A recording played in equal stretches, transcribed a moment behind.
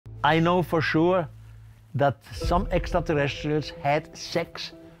I know for sure that some extraterrestrials had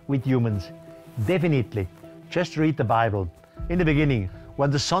sex with humans. Definitely. Just read the Bible. In the beginning,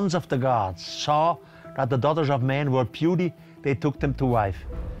 when the sons of the gods saw that the daughters of men were beauty, they took them to wife.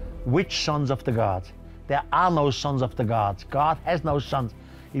 Which sons of the gods? There are no sons of the gods. God has no sons.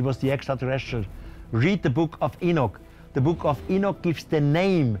 It was the extraterrestrials. Read the book of Enoch. The book of Enoch gives the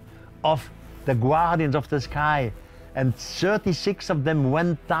name of the guardians of the sky. And 36 of them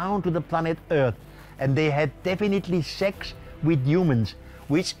went down to the planet Earth. And they had definitely sex with humans,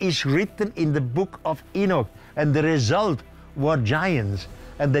 which is written in the book of Enoch. And the result were giants.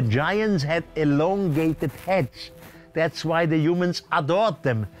 And the giants had elongated heads. That's why the humans adored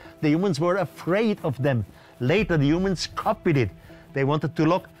them. The humans were afraid of them. Later, the humans copied it. They wanted to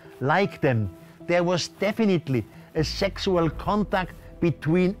look like them. There was definitely a sexual contact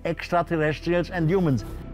between extraterrestrials and humans.